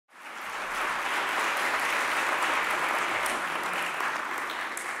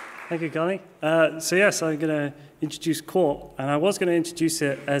Thank you, Connie. So yes, I'm going to introduce Quart, and I was going to introduce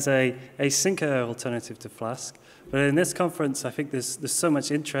it as a asyncio alternative to Flask, but in this conference, I think there's so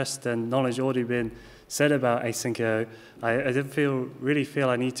much interest and knowledge already been said about asyncio, I didn't really feel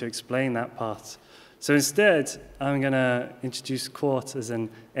I need to explain that part. So instead, I'm going to introduce Quart as an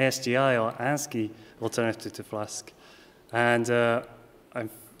ASGI or ASCII alternative to Flask, and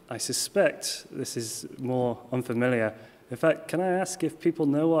I suspect this is more unfamiliar. In fact, can I ask if people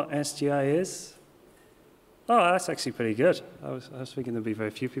know what ASGI is? Oh, that's actually pretty good. I was thinking there'd be very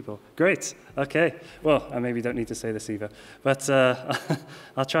few people. Great. Okay. Well, I maybe don't need to say this either. But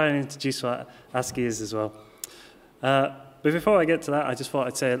I'll try and introduce what ASCII is as well. But before I get to that, I just thought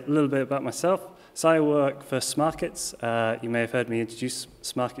I'd say a little bit about myself. So I work for Smarkets. You may have heard me introduce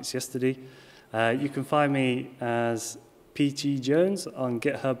Smarkets yesterday. You can find me as PG Jones on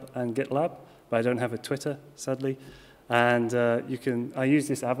GitHub and GitLab, but I don't have a Twitter, sadly. And I use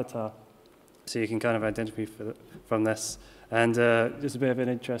this avatar, so you can kind of identify from this. And just a bit of an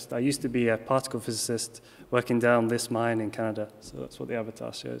interest, I used to be a particle physicist working down this mine in Canada, so that's what the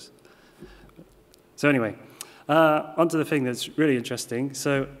avatar shows. So anyway, onto the thing that's really interesting.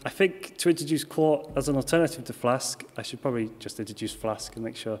 So I think to introduce Quart as an alternative to Flask, I should probably just introduce Flask and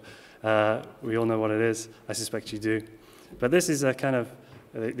make sure we all know what it is. I suspect you do. But this is a kind of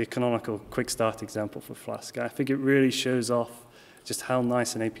the canonical quick start example for Flask. I think it really shows off just how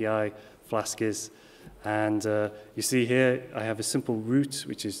nice an API Flask is. And you see here, I have a simple route,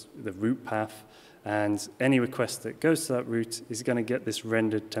 which is the route path. And any request that goes to that route is going to get this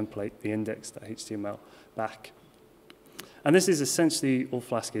rendered template, the index.html, back. And this is essentially all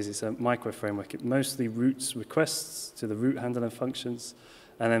Flask is. It's a micro-framework. It mostly routes requests to the route handler functions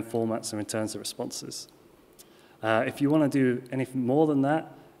and then formats and returns the responses. If you want to do anything more than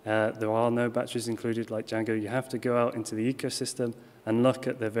that, there are no batches included like Django. You have to go out into the ecosystem and look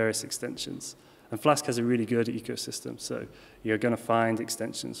at the various extensions. And Flask has a really good ecosystem, so you're going to find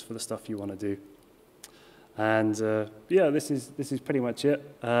extensions for the stuff you want to do. And yeah, this is pretty much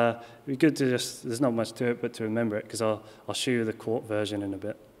it. It'd be good to just, there's not much to it, but to remember it, because I'll show you the Quart version in a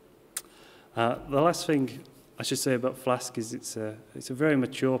bit. The last thing I should say about Flask is it's a very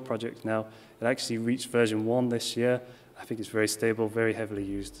mature project now. It actually reached version 1 this year. I think it's very stable, very heavily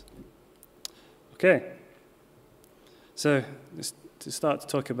used. Okay. So to start to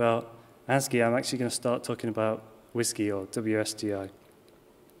talk about ASCII, I'm actually going to start talking about WSGI or WSGI.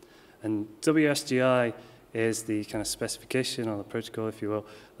 And WSGI is the kind of specification or the protocol, if you will,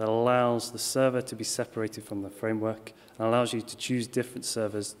 that allows the server to be separated from the framework and allows you to choose different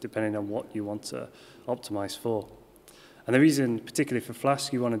servers depending on what you want to optimize for. And the reason, particularly for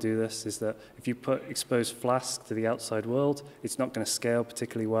Flask, you want to do this is that if you expose Flask to the outside world, it's not going to scale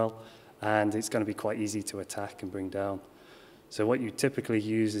particularly well, and it's going to be quite easy to attack and bring down. So what you typically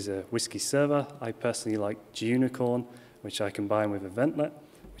use is a WSGI server. I personally like Unicorn, which I combine with Eventlet,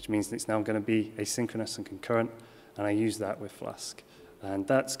 which means it's now going to be asynchronous and concurrent, and I use that with Flask. And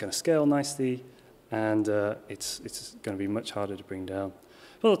that's going to scale nicely, and it's going to be much harder to bring down.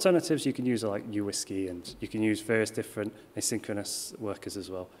 But alternatives you can use are like uWSGI, and you can use various different asynchronous workers as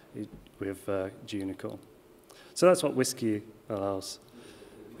well with Unicorn. So that's what WSGI allows.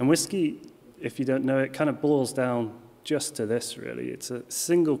 And WSGI, if you don't know it, kind of boils down just to this, really. It's a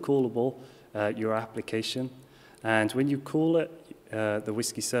single callable, your application. And when you call it, the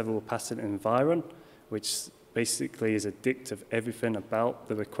WSGI server will pass an environ, which basically is a dict of everything about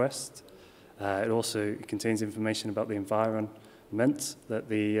the request. It also contains information about the environment that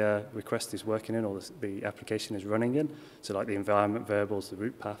the request is working in or the application is running in, so like the environment variables, the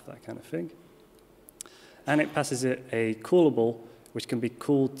route path, that kind of thing. And it passes it a callable, which can be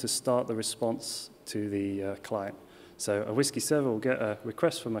called to start the response to the client. So a WSGI server will get a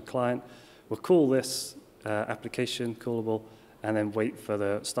request from a client, will call this application callable, and then wait for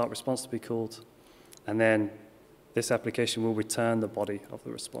the start response to be called. And then this application will return the body of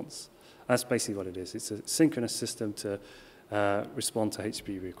the response. That's basically what it is. It's a synchronous system to respond to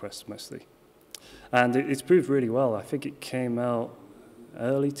HTTP requests mostly. And it's proved really well. I think it came out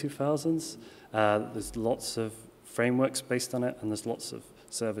early 2000s. There's lots of frameworks based on it, and there's lots of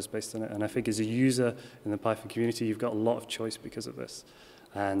servers based on it. And I think as a user in the Python community, you've got a lot of choice because of this.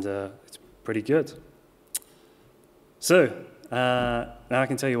 And it's pretty good. So now I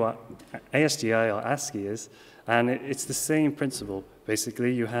can tell you what ASGI or ASCII is. And it's the same principle.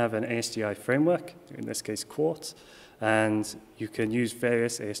 Basically, you have an ASGI framework, in this case Quart, and you can use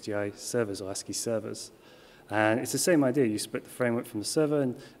various ASGI servers or ASCII servers. And it's the same idea. You split the framework from the server,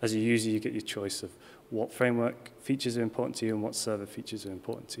 and as a user, you get your choice of what framework features are important to you and what server features are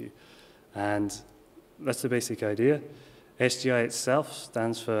important to you. And that's the basic idea. ASGI itself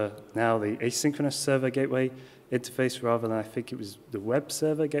stands for now the Asynchronous Server Gateway Interface, rather than I think it was the Web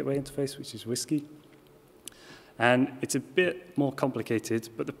Server Gateway Interface, which is WSGI. And it's a bit more complicated,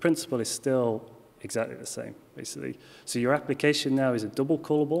 but the principle is still exactly the same, basically. So your application now is a double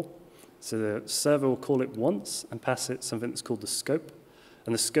callable. So the server will call it once and pass it something that's called the scope.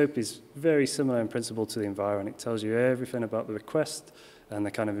 And the scope is very similar in principle to the environment. It tells you everything about the request and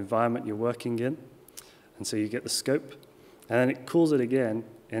the kind of environment you're working in. And so you get the scope. And then it calls it again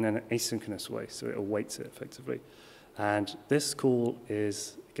in an asynchronous way, so it awaits it effectively. And this call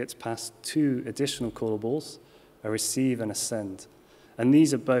gets passed two additional callables, a receive and a send. And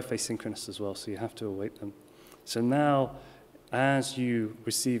these are both asynchronous as well, so you have to await them. So now, as you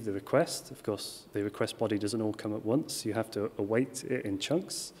receive the request, of course, the request body doesn't all come at once. You have to await it in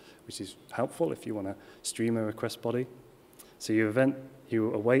chunks, which is helpful if you want to stream a request body. So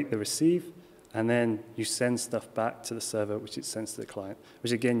you await the receive, and then you send stuff back to the server, which it sends to the client,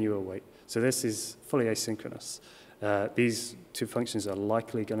 which again you await. So this is fully asynchronous. These two functions are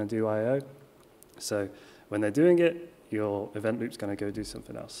likely going to do I/O. So when they're doing it, your event loop's going to go do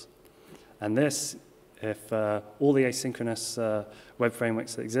something else. And this, if all the asynchronous web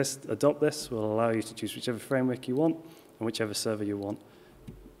frameworks that exist adopt this, will allow you to choose whichever framework you want and whichever server you want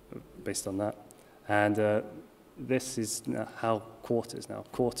based on that. And this is how Quart is now.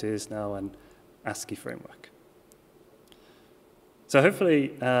 Quart is now an ASCII framework. So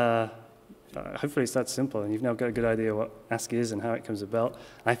hopefully it's that simple, and you've now got a good idea what ASCII is and how it comes about.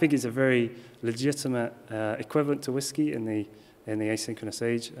 I think it's a very legitimate equivalent to WSGI in the asynchronous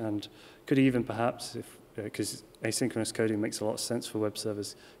age, and could even perhaps, because asynchronous coding makes a lot of sense for web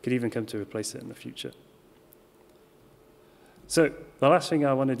servers, could even come to replace it in the future. So the last thing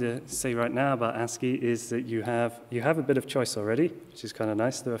I wanted to say right now about ASCII is that you have a bit of choice already, which is kind of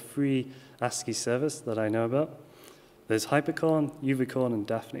nice. There are 3 ASCII servers that I know about. There's Hypercorn, Uvicorn, and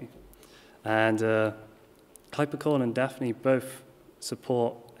Daphne. And Hypercorn and Daphne both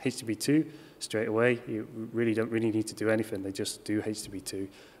support HTTP2 straight away. You don't really need to do anything. They just do HTTP2.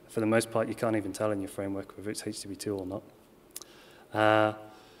 For the most part, you can't even tell in your framework whether it's HTTP2 or not.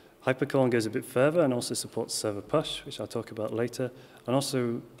 Hypercorn goes a bit further and also supports server push, which I'll talk about later, and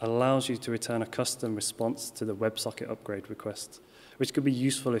also allows you to return a custom response to the WebSocket upgrade request, which could be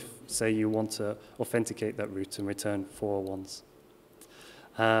useful if, say, you want to authenticate that route and return 401s.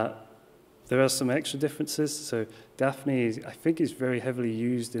 There are some extra differences. So Daphne, I think, is very heavily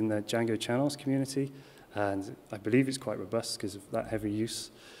used in the Django channels community, and I believe it's quite robust because of that heavy use.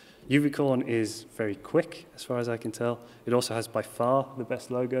 Uvicorn is very quick, as far as I can tell. It also has by far the best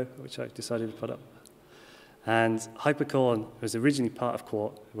logo, which I decided to put up. And Hypercorn was originally part of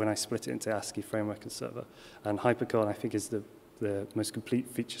Quart when I split it into ASCII framework and server. And Hypercorn, I think, is the most complete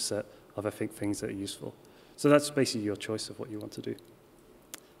feature set of, I think, things that are useful. So that's basically your choice of what you want to do.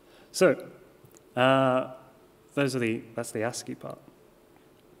 So that's the ASCII part.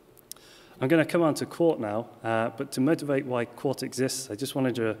 I'm going to come on to Quart now, but to motivate why Quart exists, I just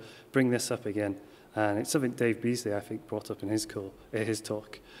wanted to bring this up again. And it's something Dave Beasley, I think, brought up in his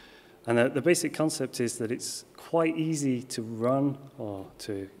talk. And the basic concept is that it's quite easy to run or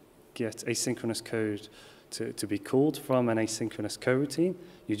to get asynchronous code to be called from an asynchronous coroutine.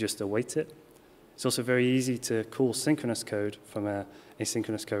 You just await it. It's also very easy to call synchronous code from an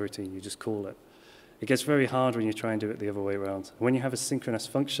asynchronous coroutine. You just call it. It gets very hard when you try and do it the other way around. When you have a synchronous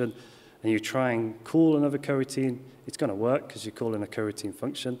function, and you try and call another coroutine, it's going to work because you're calling a coroutine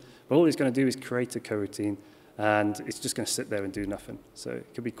function. But all it's going to do is create a coroutine, and it's just going to sit there and do nothing. So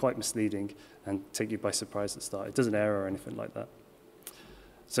it can be quite misleading and take you by surprise at the start. It doesn't error or anything like that.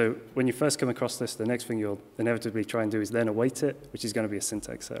 So when you first come across this, the next thing you'll inevitably try and do is then await it, which is going to be a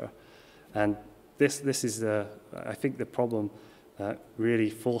syntax error. And this is, I think, the problem that really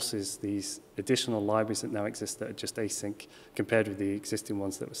forces these additional libraries that now exist that are just async compared with the existing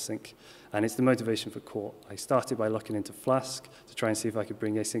ones that were sync. And it's the motivation for Quart. I started by looking into Flask to try and see if I could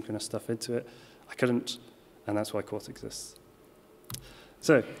bring asynchronous stuff into it. I couldn't, and that's why Quart exists.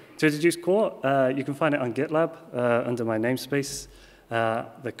 So to introduce Quart, you can find it on GitLab under my namespace.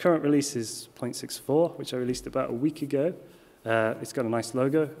 The current release is 0.64, which I released about a week ago. It's got a nice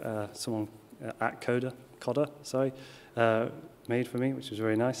logo. Someone at Coda, made for me, which was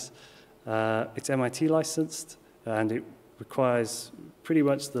very nice. It's MIT licensed, and it requires pretty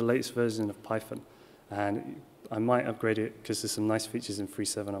much the latest version of Python. And I might upgrade it because there's some nice features in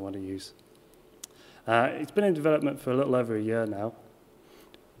 3.7 I want to use. It's been in development for a little over a year now.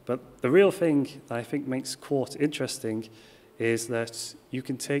 But the real thing that I think makes Quart interesting is that you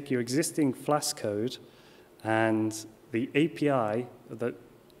can take your existing Flask code and the API,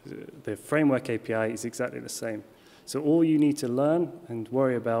 the framework API is exactly the same. So all you need to learn and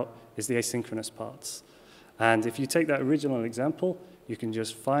worry about is the asynchronous parts. And if you take that original example, you can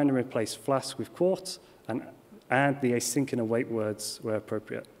just find and replace Flask with Quart and add the async and await words where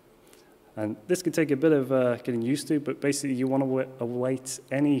appropriate. And this can take a bit of getting used to, but basically you want to await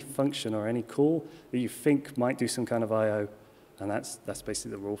any function or any call that you think might do some kind of I/O, and that's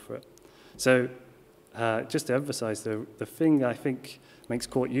basically the rule for it. So just to emphasize, the thing I think makes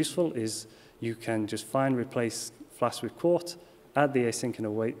Quart useful is you can just find, replace Flask with Quart, add the async and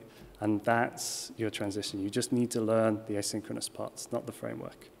await, and that's your transition. You just need to learn the asynchronous parts, not the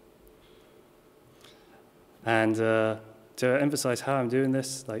framework. And to emphasize how I'm doing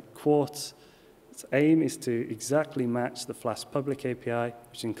this, like Quart's aim is to exactly match the Flask public API,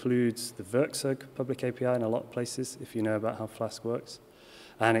 which includes the Werkzeug public API in a lot of places, if you know about how Flask works.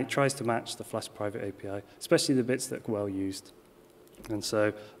 And it tries to match the Flask private API, especially the bits that are well used. And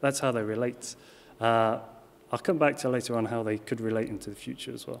so that's how they relate. I'll come back to later on how they could relate into the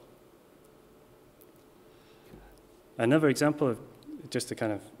future as well. Another example of, just to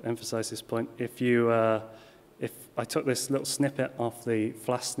kind of emphasize this point, if I took this little snippet off the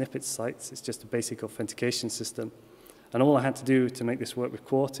Flask snippets sites, it's just a basic authentication system. And all I had to do to make this work with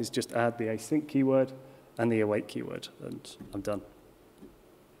Quart is just add the async keyword and the await keyword, and I'm done.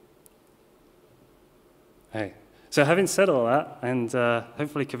 Hey. So having said all that, and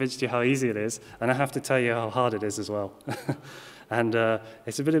hopefully convinced you how easy it is, and I have to tell you how hard it is as well. And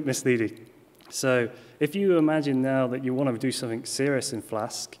it's a bit misleading. So if you imagine now that you want to do something serious in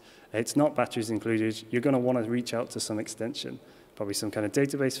Flask, it's not batteries included, you're going to want to reach out to some extension, probably some kind of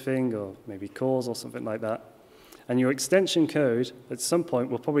database thing, or maybe calls or something like that. And your extension code, at some point,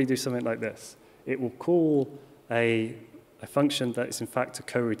 will probably do something like this. It will call a function that is, in fact, a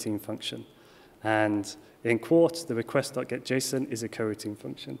coroutine function. And in Quart, the request.getJSON is a coroutine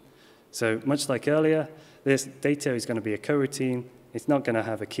function. So much like earlier, this data is going to be a coroutine. It's not going to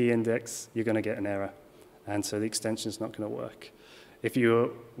have a key index. You're going to get an error. And so the extension is not going to work. If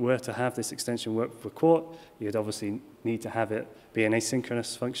you were to have this extension work for Quart, you'd obviously need to have it be an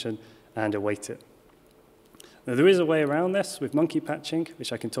asynchronous function and await it. Now, there is a way around this with monkey patching,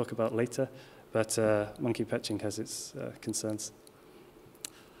 which I can talk about later, but monkey patching has its concerns.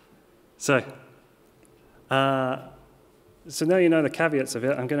 So now you know the caveats of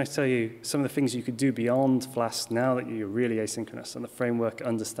it. I'm going to tell you some of the things you could do beyond Flask now that you're really asynchronous, and the framework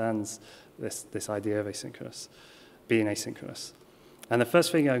understands this idea of asynchronous, being asynchronous. And the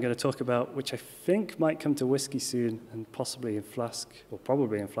first thing I'm going to talk about, which I think might come to Whiskey soon, and possibly in Flask, or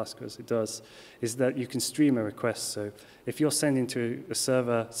probably in Flask because it does, is that you can stream a request. So if you're sending to a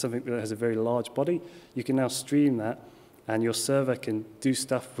server something that has a very large body, you can now stream that, and your server can do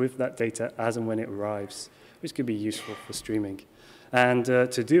stuff with that data as and when it arrives, which could be useful for streaming. And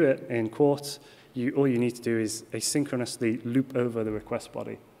to do it in Quart, all you need to do is asynchronously loop over the request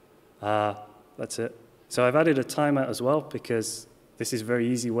body. That's it. So I've added a timeout as well, because this is a very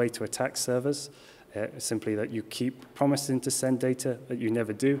easy way to attack servers, simply that you keep promising to send data that you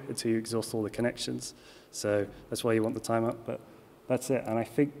never do until you exhaust all the connections. So that's why you want the timeout, but that's it. And I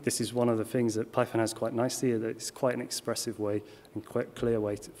think this is one of the things that Python has quite nicely, that it's quite an expressive way and quite clear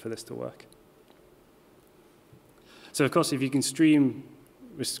way for this to work. So of course, if you can stream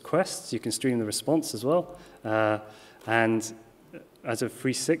requests, you can stream the response as well. And as of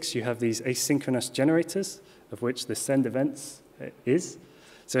 3.6, you have these asynchronous generators, of which the send events is.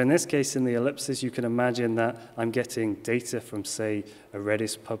 So in this case, in the ellipses, you can imagine that I'm getting data from, say, a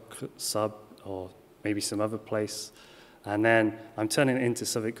Redis pub sub or maybe some other place. And then I'm turning it into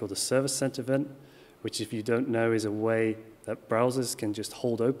something called a service sent event, which, if you don't know, is a way that browsers can just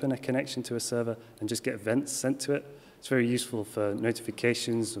hold open a connection to a server and just get events sent to it. It's very useful for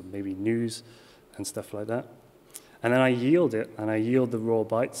notifications or maybe news and stuff like that. And then I yield it, and I yield the raw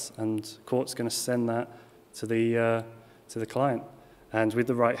bytes, and Quart's going to send that to the client. And with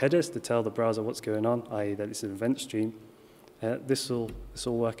the right headers to tell the browser what's going on, i.e. that it's an event stream, this will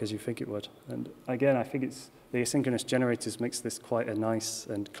work as you think it would. And again, I think the asynchronous generators makes this quite a nice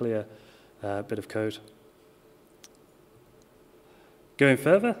and clear bit of code. Going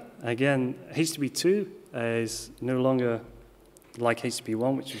further, again, HTTP 2 is no longer like HTTP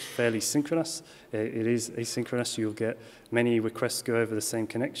 1, which is fairly synchronous. It is asynchronous. You'll get many requests go over the same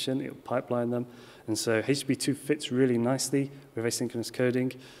connection. It'll pipeline them. And so HTTP 2 fits really nicely with asynchronous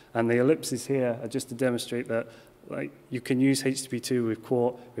coding. And the ellipses here are just to demonstrate that you can use HTTP 2 with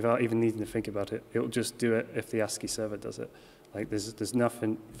Quart without even needing to think about it. It'll just do it if the ASCII server does it. There's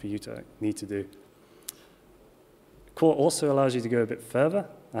nothing for you to need to do. Quart also allows you to go a bit further.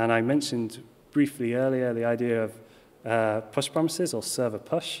 And I mentioned briefly earlier the idea of push promises or server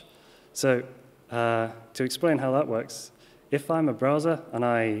push. So to explain how that works, if I'm a browser and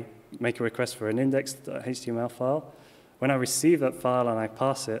I make a request for an index.html file, when I receive that file and I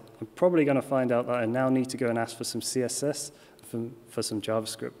pass it, I'm probably going to find out that I now need to go and ask for some CSS, for some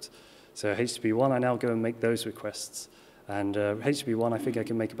JavaScript. So HTTP1, I now go and make those requests. And HTTP1, I think I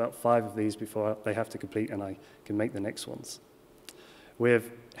can make about 5 of these before they have to complete, and I can make the next ones.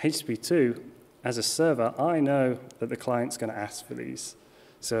 With HTTP2, as a server, I know that the client's going to ask for these.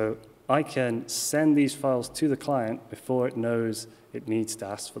 So I can send these files to the client before it knows it needs to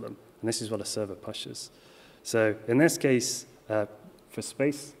ask for them. And this is what a server pushes. So in this case, for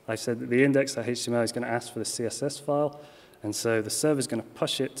space, I said that the index.html is going to ask for the CSS file. And so the server is going to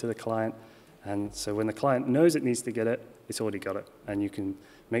push it to the client. And so when the client knows it needs to get it, it's already got it. And you can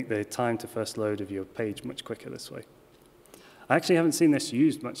make the time to first load of your page much quicker this way. I actually haven't seen this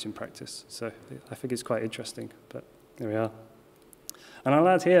used much in practice, so I think it's quite interesting, but there we are. And I'll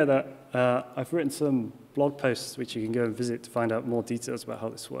add here that I've written some blog posts which you can go and visit to find out more details about how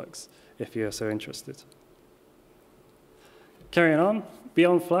this works, if you're so interested. Carrying on,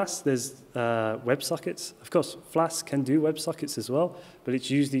 beyond Flask, there's WebSockets. Of course, Flask can do WebSockets as well, but it's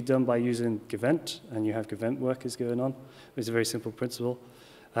usually done by using Gevent, and you have Gevent workers going on. It's a very simple principle.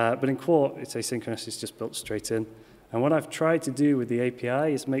 But in Quart, it's asynchronous, it's just built straight in. And what I've tried to do with the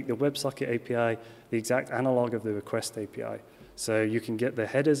API is make the WebSocket API the exact analog of the request API. So you can get the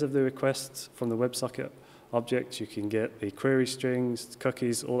headers of the requests from the WebSocket object. You can get the query strings,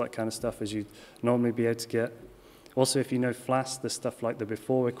 cookies, all that kind of stuff as you'd normally be able to get. Also, if you know Flask, there's stuff like the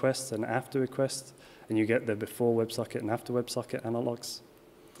before requests and after requests, and you get the before WebSocket and after WebSocket analogs.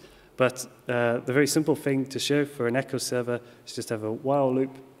 But the very simple thing to show for an echo server is just have a while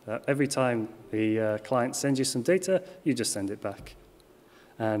loop. Every time the client sends you some data, you just send it back.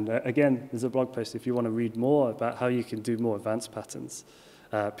 And again, there's a blog post if you want to read more about how you can do more advanced patterns.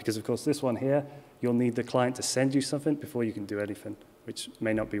 Because, of course, this one here, you'll need the client to send you something before you can do anything, which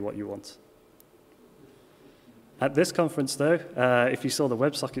may not be what you want. At this conference, though, if you saw the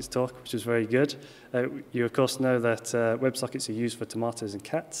WebSockets talk, which was very good, you, of course, know that WebSockets are used for tomatoes and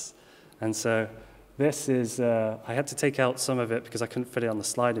cats. And so this is, I had to take out some of it because I couldn't fit it on the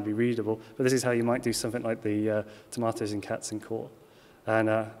slide and be readable, but this is how you might do something like the tomatoes and cats in Quart.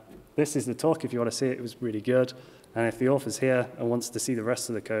 And this is the talk. If you want to see it, it was really good. And if the author's here and wants to see the rest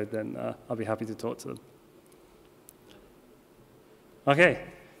of the code, then I'll be happy to talk to them. OK,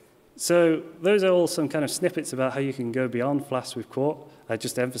 so those are all some kind of snippets about how you can go beyond Flask with Quart.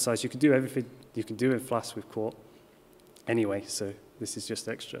 Just to emphasize, you can do everything you can do in Flask with Quart anyway, so this is just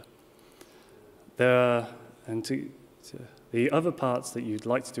extra. The other parts that you'd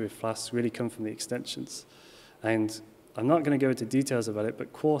like to do with Flask really come from the extensions. And I'm not going to go into details about it,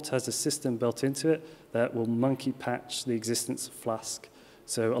 but Quart has a system built into it that will monkey patch the existence of Flask.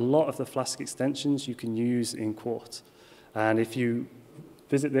 So a lot of the Flask extensions you can use in Quart. And if you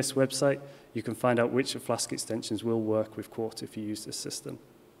visit this website, you can find out which of Flask extensions will work with Quart if you use this system.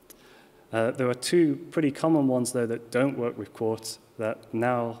 There are 2 pretty common ones, though, that don't work with Quart that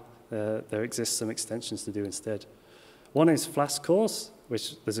now there exists some extensions to do instead. One is Flask cores,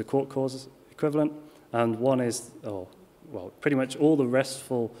 which there's a Quart cores equivalent, and one is, well, pretty much all the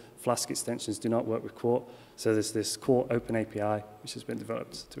RESTful Flask extensions do not work with Quart, so there's this Quart Open API, which has been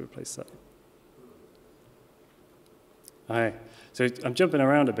developed to replace that. All right, so I'm jumping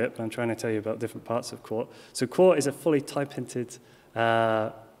around a bit, but I'm trying to tell you about different parts of Quart. So Quart is a fully type-hinted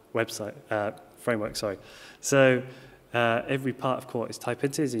framework, sorry. So every part of Quart is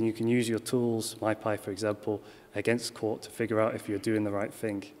type-hinted, and you can use your tools, MyPy, for example, against Quart to figure out if you're doing the right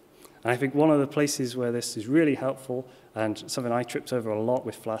thing. And I think one of the places where this is really helpful, and something I tripped over a lot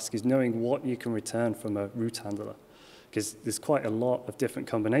with Flask, is knowing what you can return from a root handler. Because there's quite a lot of different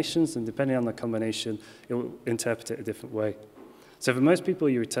combinations, and depending on the combination, it will interpret it a different way. So for most people,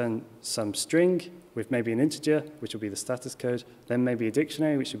 you return some string with maybe an integer, which will be the status code, then maybe a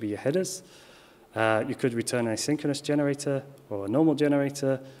dictionary, which would be your headers. You could return an asynchronous generator or a normal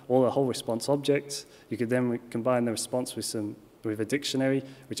generator, or a whole response object. You could then combine the response with a dictionary,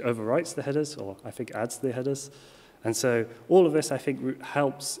 which overwrites the headers, or I think adds the headers. And so all of this, I think,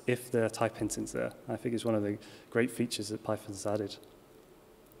 helps if the type hinting's there. I think it's one of the great features that Python's added.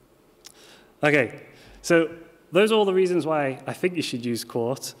 OK, so those are all the reasons why I think you should use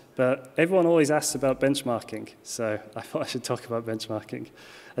Quart. But everyone always asks about benchmarking, so I thought I should talk about benchmarking.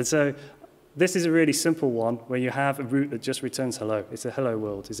 And so this is a really simple one where you have a root that just returns hello. It's a hello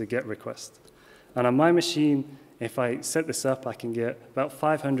world. It's a GET request. And on my machine, if I set this up, I can get about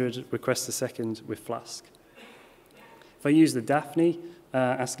 500 requests a second with Flask. If I use the Daphne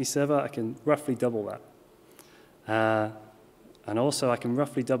ASCII server, I can roughly double that. And also, I can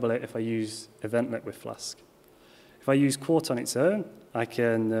roughly double it if I use eventlet with Flask. If I use Quart on its own, I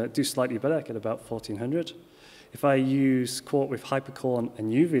can do slightly better. I get about 1,400. If I use Quart with hypercorn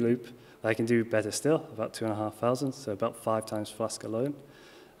and UV-loop, I can do better still, about 2,500, so about 5 times Flask alone.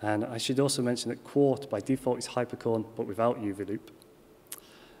 And I should also mention that Quart by default is hypercorn, but without UV-loop.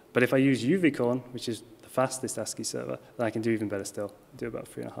 But if I use UVcorn, which is the fastest ASCII server, then I can do even better still, do about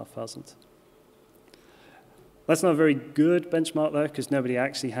 3,500. That's not a very good benchmark, though, because nobody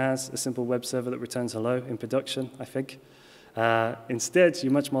actually has a simple web server that returns hello in production, I think. Instead,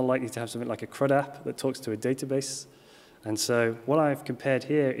 you're much more likely to have something like a CRUD app that talks to a database. And so what I've compared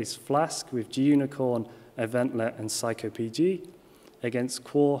here is Flask with gunicorn, eventlet, and psycopg against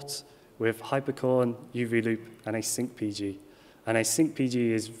Quart with hypercorn, UV-loop, and async-pg. And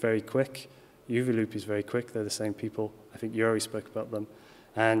async-pg is very quick. UV-loop is very quick. They're the same people. I think Yuri spoke about them.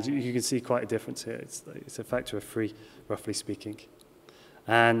 And you can see quite a difference here. It's a factor of 3, roughly speaking.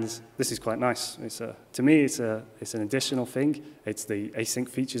 And this is quite nice. To me, it's an additional thing. It's the async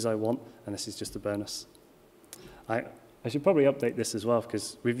features I want, and this is just a bonus. I should probably update this as well,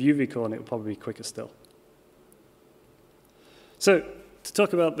 because with UVcorn, it will probably be quicker still. So to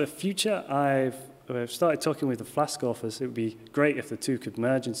talk about the future, I've started talking with the Flask authors. It would be great if the two could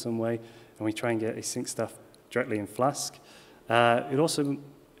merge in some way, and we try and get async stuff directly in Flask. It also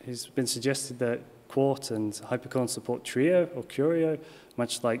has been suggested that Quart and hypercorn support Trio or Curio,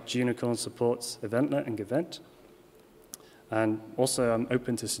 much like Gunicorn supports Eventlet and Gevent. And also, I'm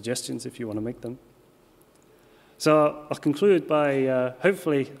open to suggestions if you want to make them. So I'll conclude by,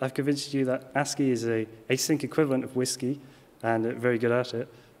 hopefully, I've convinced you that ASCII is an async equivalent of Whiskey, and very good at it.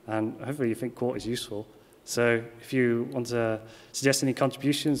 And hopefully you think Quart is useful. So if you want to suggest any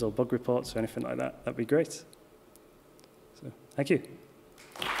contributions or bug reports or anything like that, that'd be great. So thank you.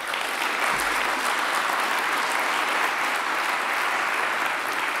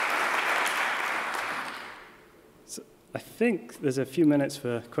 So I think there's a few minutes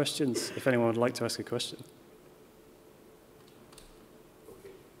for questions, if anyone would like to ask a question.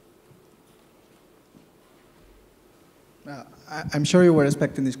 I'm sure you were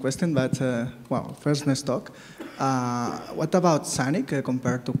expecting this question, but well, first let's talk. What about Sonic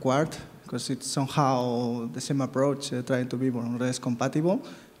compared to Quart? Because it's somehow the same approach, trying to be more or less compatible.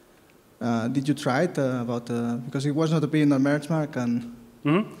 Did you try it because it was not appearing on Mergemark, and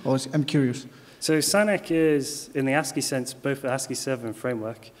I'm curious. So Sonic is, in the ASCII sense, both the ASCII server and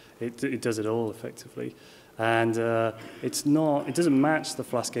framework. It does it all effectively. And it doesn't match the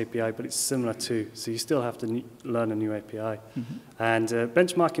Flask API, but it's similar to. So you still have to learn a new API. And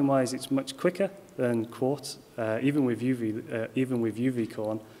benchmarking-wise, it's much quicker than Quart, even with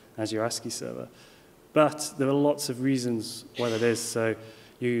UVcorn as your ASCII server. But there are lots of reasons why that is. So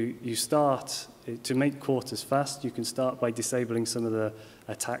you start, to make Quart as fast, you can start by disabling some of the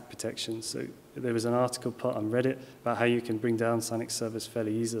attack protections. So there was an article put on Reddit about how you can bring down Sonic servers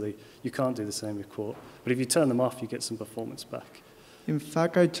fairly easily. You can't do the same with Quart. But if you turn them off, you get some performance back. In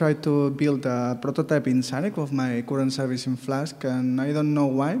fact, I tried to build a prototype in Sonic of my current service in Flask, and I don't know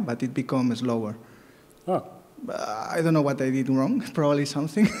why, but it becomes slower. Oh. I don't know what I did wrong, probably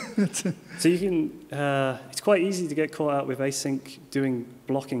something. So you can, it's quite easy to get caught out with async doing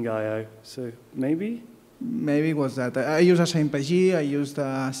blocking I/O, so maybe? Maybe it was that. I used async-pg, I used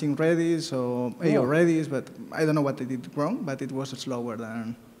async Redis, or AO Redis, but I don't know what I did wrong, but it was slower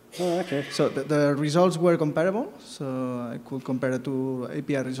than... Oh, okay. So the results were comparable, so I could compare the two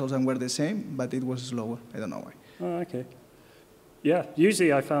API results and were the same, but it was slower. I don't know why. Oh, okay. Yeah,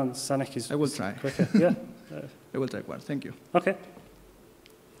 usually I found Sonic is I will try. quicker. Yeah. I will try Quart. Thank you. Okay.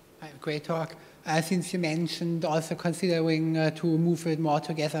 Great talk. Since you mentioned also considering to move it more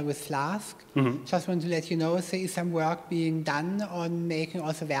together with Flask, just want to let you know there is some work being done on making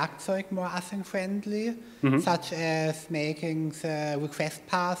also Werkzeug more async-friendly, such as making the request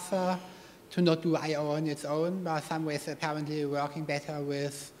parser to not do I/O on its own, but some ways apparently working better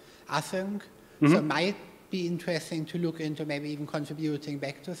with async. So it might be interesting to look into maybe even contributing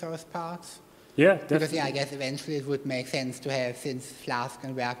back to those parts. Yeah, definitely. Because yeah, I guess eventually it would make sense to have, since Flask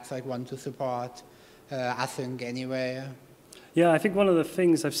and Werkzeug want to support async anyway. Yeah, I think one of the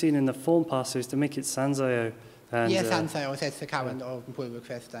things I've seen in the form parser is to make it sans-IO. Yeah, sans-IO, that's the current open pull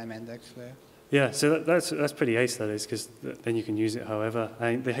request I meant actually. Yeah, so that's pretty ace, that is, because then you can use it however.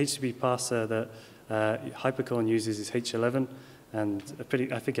 The HTTP parser that Hypercorn uses is H11, and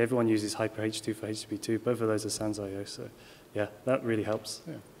I think everyone uses HyperH2 for HTTP2. Both of those are sans-IO, so yeah, that really helps.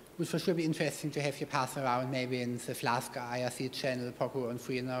 Yeah. Which for sure be interesting to have you pass around maybe in the Flask IRC channel, Poco and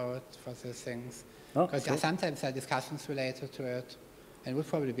Freenode for these things. Because cool. Sometimes there are discussions related to it, and it would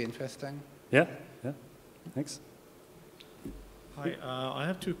probably be interesting. Yeah, yeah, thanks. Hi, I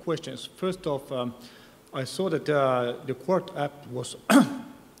have two questions. First off, I saw that the Quart app was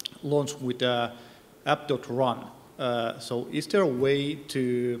launched with app.run. So is there a way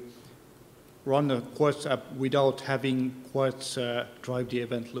to run a Quart app without having Quart drive the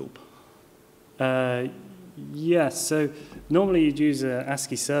event loop? Yes, so normally you'd use an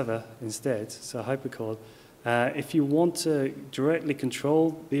ASCII server instead, so hypercode. If you want to directly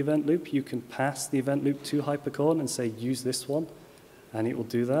control the event loop, you can pass the event loop to hypercode and say, use this one, and it will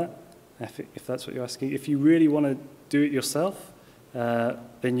do that, if that's what you're asking. If you really want to do it yourself,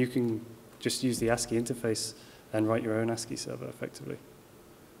 then you can just use the ASCII interface and write your own ASCII server effectively.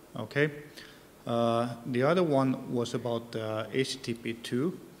 Okay. The other one was about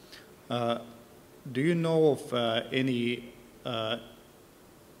HTTP2. Do you know of any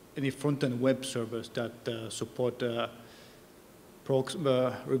front-end web servers that support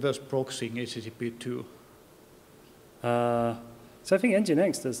reverse proxying HTTP2? So I think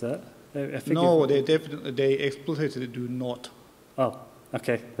Nginx does that. No, they explicitly do not. Oh,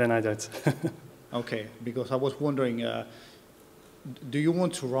 okay, then I don't. Okay, because I was wondering, do you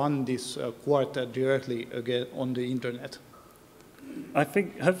want to run this Quart directly again on the internet? I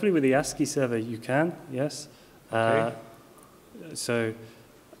think hopefully with the ASCII server you can, yes. Okay. So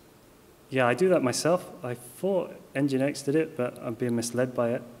yeah, I do that myself. I thought Nginx did it, but I'm being misled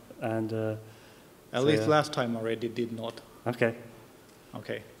by it. And at least last time already did not. Okay.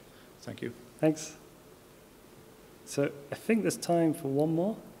 Okay, thank you. Thanks. So I think there's time for one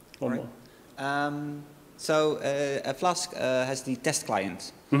more. One more. So Flask has the test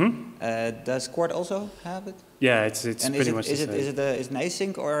client. Mm-hmm. Does Quart also have it? Yeah, it's pretty much the same. Is it an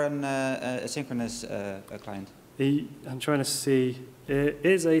async or an asynchronous client? I'm trying to see. It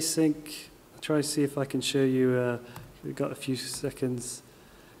is async. I'll try to see if I can show you. We've got a few seconds.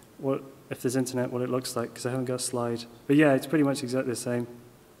 If there's internet, what it looks like, because I haven't got a slide. But yeah, it's pretty much exactly the same.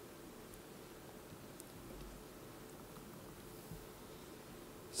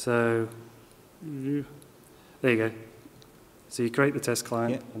 So there you go. So you create the test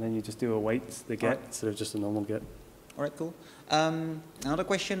client, and then you just do await the get instead of just a normal get. All right, cool. Another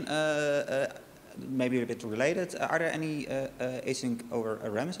question, maybe a bit related. Are there any async over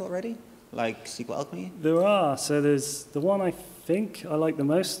RAMs already, like SQL Alchemy? There are. So there's the one I think I like the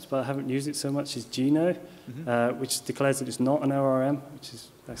most, but I haven't used it so much, is Geno, which declares that it's not an ORM, which is,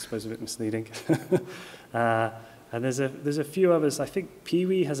 I suppose, a bit misleading. And there's a few others. I think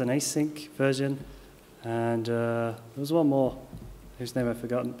Peewee has an async version, and there was one more whose name I've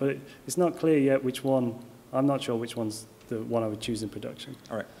forgotten. But it's not clear yet which one. I'm not sure which one's the one I would choose in production.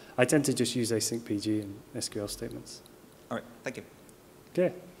 All right. I tend to just use async PG and SQL statements. All right. Thank you.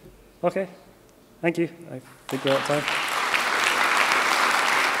 Okay. Okay. Thank you. I think we're out of time.